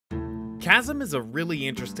Chasm is a really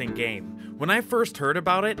interesting game. When I first heard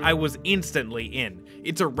about it, I was instantly in.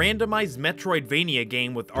 It's a randomized metroidvania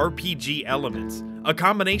game with RPG elements, a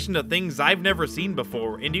combination of things I've never seen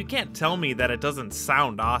before, and you can't tell me that it doesn't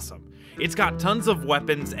sound awesome. It's got tons of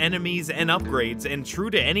weapons, enemies, and upgrades, and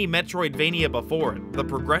true to any metroidvania before it, the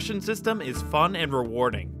progression system is fun and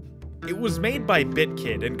rewarding. It was made by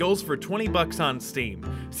BitKid and goes for $20 on Steam.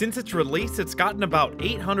 Since its release, it's gotten about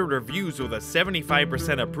 800 reviews with a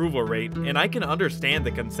 75% approval rate, and I can understand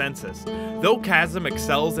the consensus. Though Chasm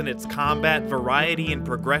excels in its combat, variety, and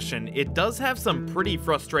progression, it does have some pretty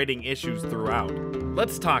frustrating issues throughout.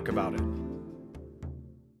 Let's talk about it.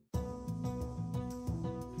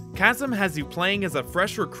 Chasm has you playing as a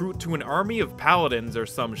fresh recruit to an army of paladins or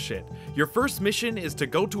some shit. Your first mission is to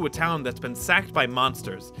go to a town that's been sacked by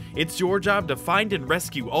monsters. It's your job to find and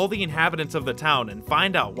rescue all the inhabitants of the town and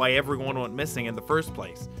find out why everyone went missing in the first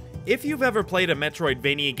place. If you've ever played a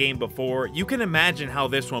Metroidvania game before, you can imagine how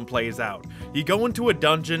this one plays out. You go into a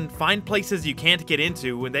dungeon, find places you can't get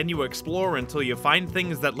into, and then you explore until you find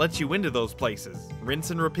things that let you into those places.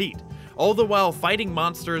 Rinse and repeat. All the while fighting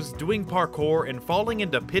monsters, doing parkour, and falling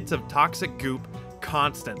into pits of toxic goop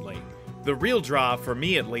constantly. The real draw, for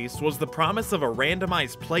me at least, was the promise of a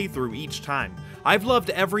randomized playthrough each time. I've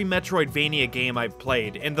loved every Metroidvania game I've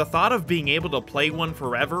played, and the thought of being able to play one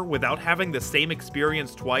forever without having the same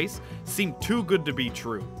experience twice seemed too good to be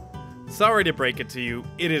true. Sorry to break it to you,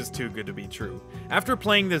 it is too good to be true. After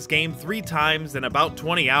playing this game 3 times in about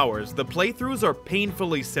 20 hours, the playthroughs are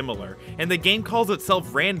painfully similar, and the game calls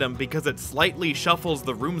itself random because it slightly shuffles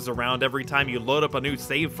the rooms around every time you load up a new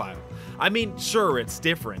save file. I mean, sure, it's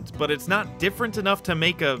different, but it's not different enough to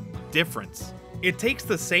make a difference. It takes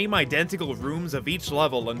the same identical rooms of each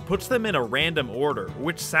level and puts them in a random order,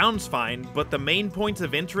 which sounds fine, but the main points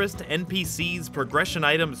of interest, NPCs, progression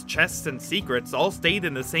items, chests, and secrets all stayed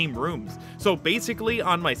in the same rooms. So basically,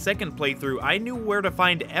 on my second playthrough, I knew where to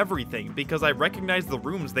find everything because I recognized the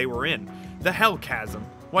rooms they were in. The hell, Chasm.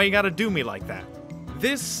 Why you gotta do me like that?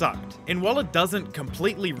 This sucked, and while it doesn't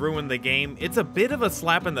completely ruin the game, it's a bit of a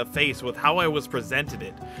slap in the face with how I was presented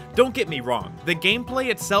it. Don't get me wrong, the gameplay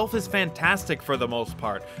itself is fantastic for the most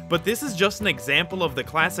part, but this is just an example of the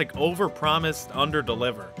classic overpromise,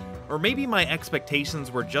 underdeliver. Or maybe my expectations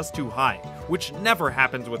were just too high, which never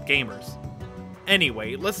happens with gamers.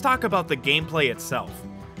 Anyway, let's talk about the gameplay itself.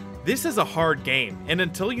 This is a hard game, and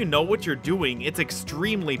until you know what you're doing, it's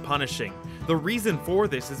extremely punishing. The reason for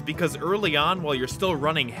this is because early on, while you're still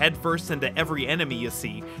running headfirst into every enemy you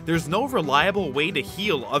see, there's no reliable way to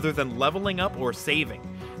heal other than leveling up or saving.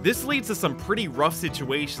 This leads to some pretty rough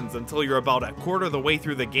situations until you're about a quarter of the way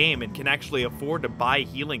through the game and can actually afford to buy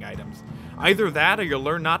healing items. Either that or you'll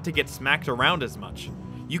learn not to get smacked around as much.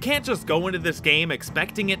 You can't just go into this game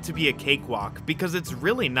expecting it to be a cakewalk, because it's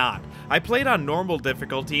really not. I played on normal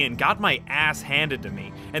difficulty and got my ass handed to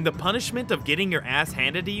me, and the punishment of getting your ass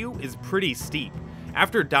handed to you is pretty steep.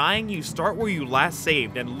 After dying, you start where you last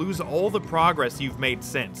saved and lose all the progress you've made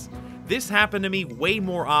since. This happened to me way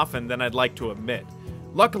more often than I'd like to admit.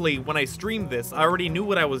 Luckily, when I streamed this, I already knew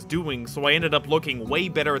what I was doing, so I ended up looking way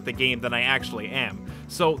better at the game than I actually am.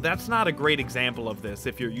 So that's not a great example of this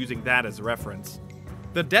if you're using that as reference.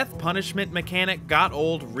 The death punishment mechanic got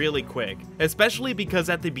old really quick, especially because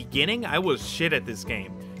at the beginning I was shit at this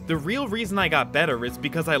game. The real reason I got better is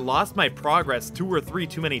because I lost my progress 2 or 3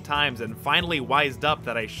 too many times and finally wised up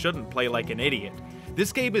that I shouldn't play like an idiot.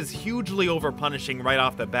 This game is hugely over-punishing right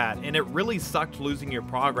off the bat, and it really sucked losing your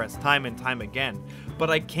progress time and time again, but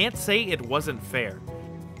I can't say it wasn't fair.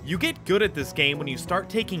 You get good at this game when you start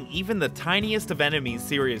taking even the tiniest of enemies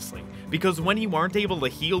seriously, because when you aren't able to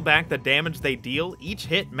heal back the damage they deal, each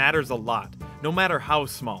hit matters a lot, no matter how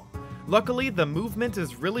small. Luckily, the movement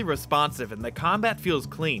is really responsive and the combat feels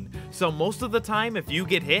clean, so most of the time if you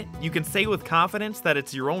get hit, you can say with confidence that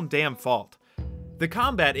it's your own damn fault. The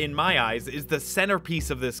combat, in my eyes, is the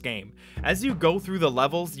centerpiece of this game. As you go through the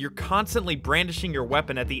levels, you're constantly brandishing your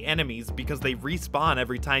weapon at the enemies because they respawn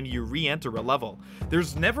every time you re-enter a level.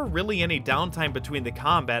 There's never really any downtime between the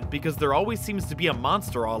combat because there always seems to be a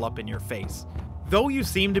monster all up in your face. Though you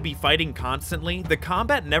seem to be fighting constantly, the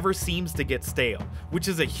combat never seems to get stale, which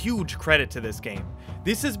is a huge credit to this game.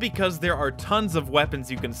 This is because there are tons of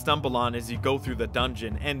weapons you can stumble on as you go through the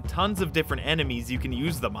dungeon, and tons of different enemies you can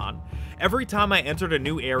use them on. Every time I entered a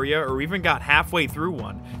new area or even got halfway through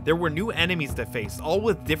one, there were new enemies to face, all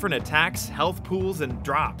with different attacks, health pools, and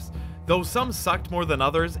drops. Though some sucked more than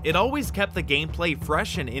others, it always kept the gameplay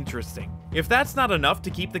fresh and interesting. If that's not enough to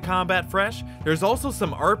keep the combat fresh, there's also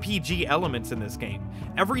some RPG elements in this game.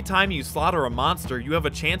 Every time you slaughter a monster, you have a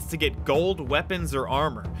chance to get gold, weapons, or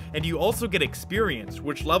armor, and you also get experience,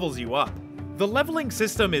 which levels you up. The leveling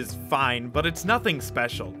system is fine, but it's nothing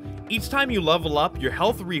special. Each time you level up, your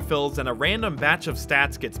health refills and a random batch of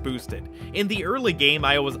stats gets boosted. In the early game,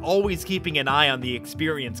 I was always keeping an eye on the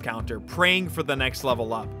experience counter, praying for the next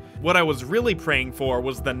level up. What I was really praying for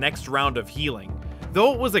was the next round of healing.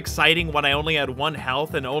 Though it was exciting when I only had 1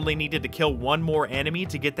 health and only needed to kill 1 more enemy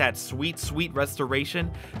to get that sweet restoration,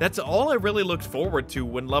 that's all I really looked forward to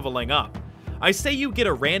when leveling up. I say you get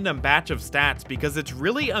a random batch of stats because it's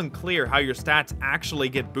really unclear how your stats actually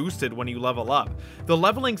get boosted when you level up. The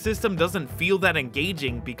leveling system doesn't feel that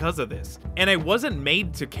engaging because of this, and I wasn't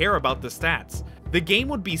made to care about the stats. The game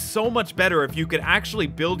would be so much better if you could actually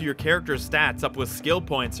build your character's stats up with skill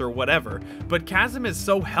points or whatever, but Chasm is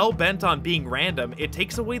so hell-bent on being random, it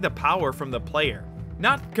takes away the power from the player.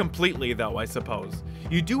 Not completely though, I suppose.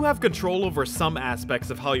 You do have control over some aspects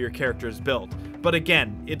of how your character is built, but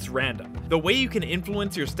again, it's random. The way you can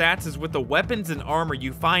influence your stats is with the weapons and armor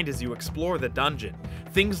you find as you explore the dungeon.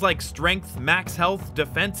 Things like strength, max health,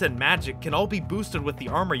 defense, and magic can all be boosted with the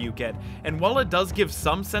armor you get, and while it does give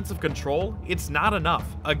some sense of control, it's not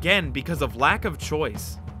enough, again because of lack of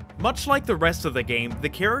choice. Much like the rest of the game, the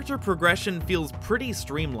character progression feels pretty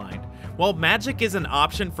streamlined. While magic is an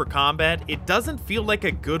option for combat, it doesn't feel like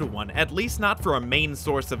a good one, at least not for a main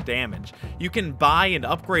source of damage. You can buy and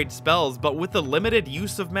upgrade spells, but with the limited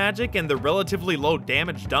use of magic and the relatively low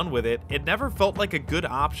damage done with it, it never felt like a good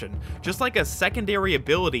option, just like a secondary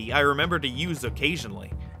ability I remember to use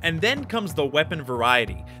occasionally. And then comes the weapon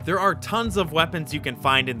variety. There are tons of weapons you can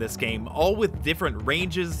find in this game, all with different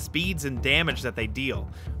ranges, speeds, and damage that they deal.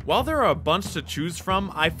 While there are a bunch to choose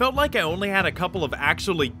from, I felt like I only had a couple of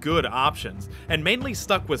actually good options, and mainly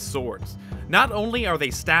stuck with swords. Not only are they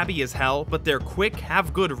stabby as hell, but they're quick,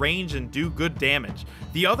 have good range, and do good damage.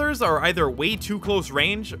 The others are either way too close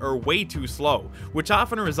range or way too slow, which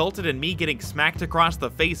often resulted in me getting smacked across the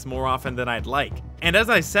face more often than I'd like. And as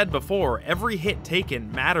I said before, every hit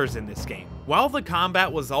taken matters in this game. While the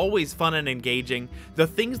combat was always fun and engaging, the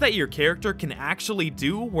things that your character can actually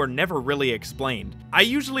do were never really explained. I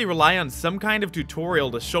usually rely on some kind of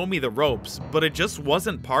tutorial to show me the ropes, but it just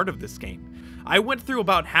wasn't part of this game. I went through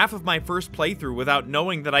about half of my first playthrough without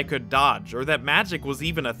knowing that I could dodge, or that magic was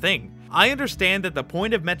even a thing. I understand that the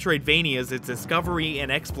point of Metroidvania is its discovery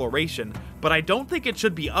and exploration, but I don't think it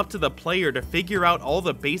should be up to the player to figure out all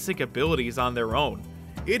the basic abilities on their own.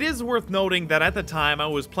 It is worth noting that at the time I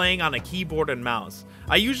was playing on a keyboard and mouse.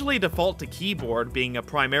 I usually default to keyboard, being a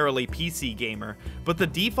primarily PC gamer, but the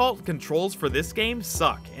default controls for this game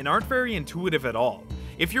suck and aren't very intuitive at all.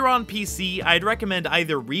 If you're on PC, I'd recommend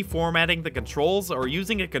either reformatting the controls or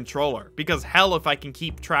using a controller, because hell if I can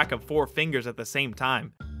keep track of 4 fingers at the same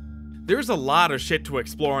time. There's a lot of shit to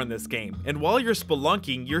explore in this game, and while you're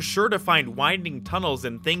spelunking, you're sure to find winding tunnels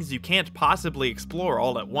and things you can't possibly explore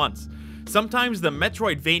all at once. Sometimes the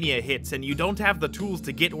Metroidvania hits and you don't have the tools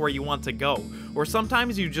to get where you want to go, or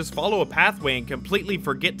sometimes you just follow a pathway and completely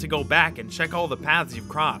forget to go back and check all the paths you've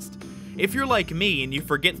crossed. If you're like me and you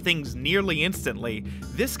forget things nearly instantly,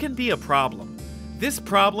 this can be a problem. This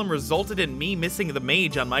problem resulted in me missing the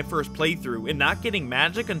mage on my first playthrough and not getting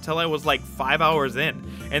magic until I was like 5 hours in,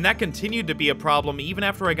 and that continued to be a problem even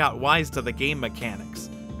after I got wise to the game mechanics.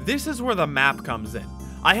 This is where the map comes in.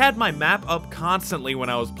 I had my map up constantly when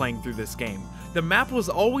I was playing through this game. The map was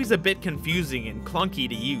always a bit confusing and clunky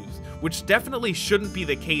to use, which definitely shouldn't be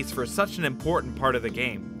the case for such an important part of the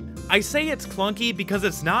game. I say it's clunky because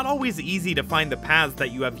it's not always easy to find the paths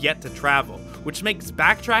that you have yet to travel, which makes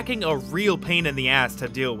backtracking a real pain in the ass to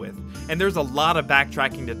deal with, and there's a lot of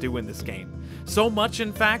backtracking to do in this game. So much,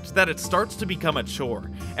 in fact, that it starts to become a chore.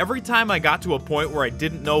 Every time I got to a point where I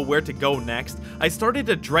didn't know where to go next, I started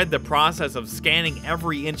to dread the process of scanning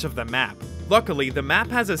every inch of the map. Luckily, the map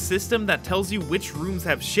has a system that tells you which rooms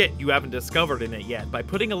have shit you haven't discovered in it yet by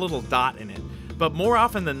putting a little dot in it. But more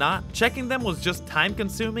often than not, checking them was just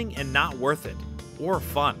time-consuming and not worth it. Or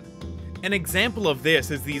fun. An example of this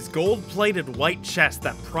is these gold-plated white chests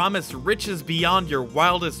that promise riches beyond your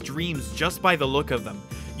wildest dreams just by the look of them.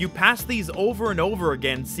 You pass these over and over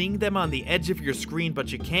again, seeing them on the edge of your screen,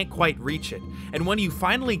 but you can't quite reach it. And when you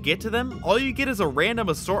finally get to them, all you get is a random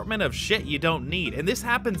assortment of shit you don't need, and this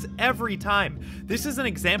happens every time. This is an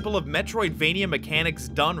example of Metroidvania mechanics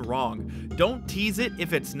done wrong. Don't tease it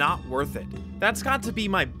if it's not worth it. That's got to be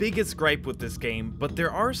my biggest gripe with this game, but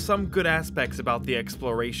there are some good aspects about the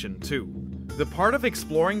exploration too. The part of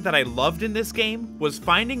exploring that I loved in this game was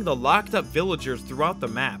finding the locked up villagers throughout the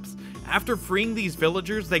maps. After freeing these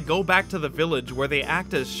villagers, they go back to the village where they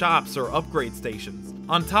act as shops or upgrade stations.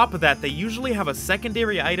 On top of that, they usually have a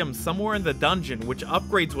secondary item somewhere in the dungeon which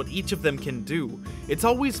upgrades what each of them can do. It's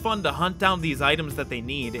always fun to hunt down these items that they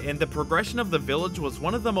need, and the progression of the village was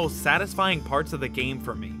one of the most satisfying parts of the game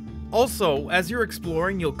for me. Also, as you're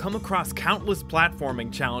exploring, you'll come across countless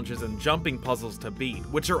platforming challenges and jumping puzzles to beat,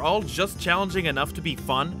 which are all just challenging enough to be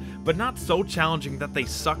fun, but not so challenging that they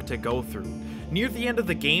suck to go through. Near the end of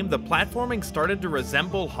the game, the platforming started to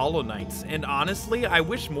resemble Hollow Knight's, and honestly, I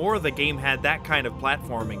wish more of the game had that kind of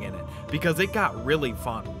platforming in it, because it got really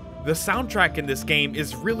fun. The soundtrack in this game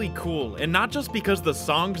is really cool, and not just because the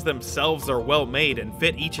songs themselves are well made and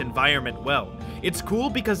fit each environment well. It's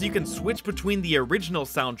cool because you can switch between the original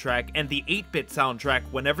soundtrack and the 8-bit soundtrack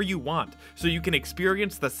whenever you want, so you can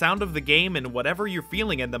experience the sound of the game and whatever you're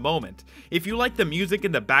feeling in the moment. If you like the music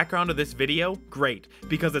in the background of this video, great,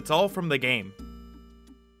 because it's all from the game.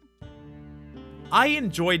 I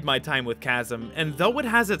enjoyed my time with Chasm, and though it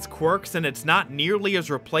has its quirks and it's not nearly as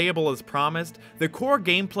replayable as promised, the core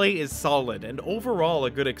gameplay is solid and overall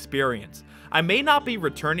a good experience. I may not be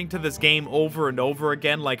returning to this game over and over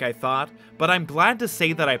again like I thought, but I'm glad to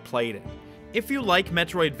say that I played it. If you like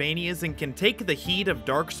Metroidvanias and can take the heat of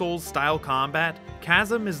Dark Souls style combat,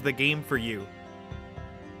 Chasm is the game for you.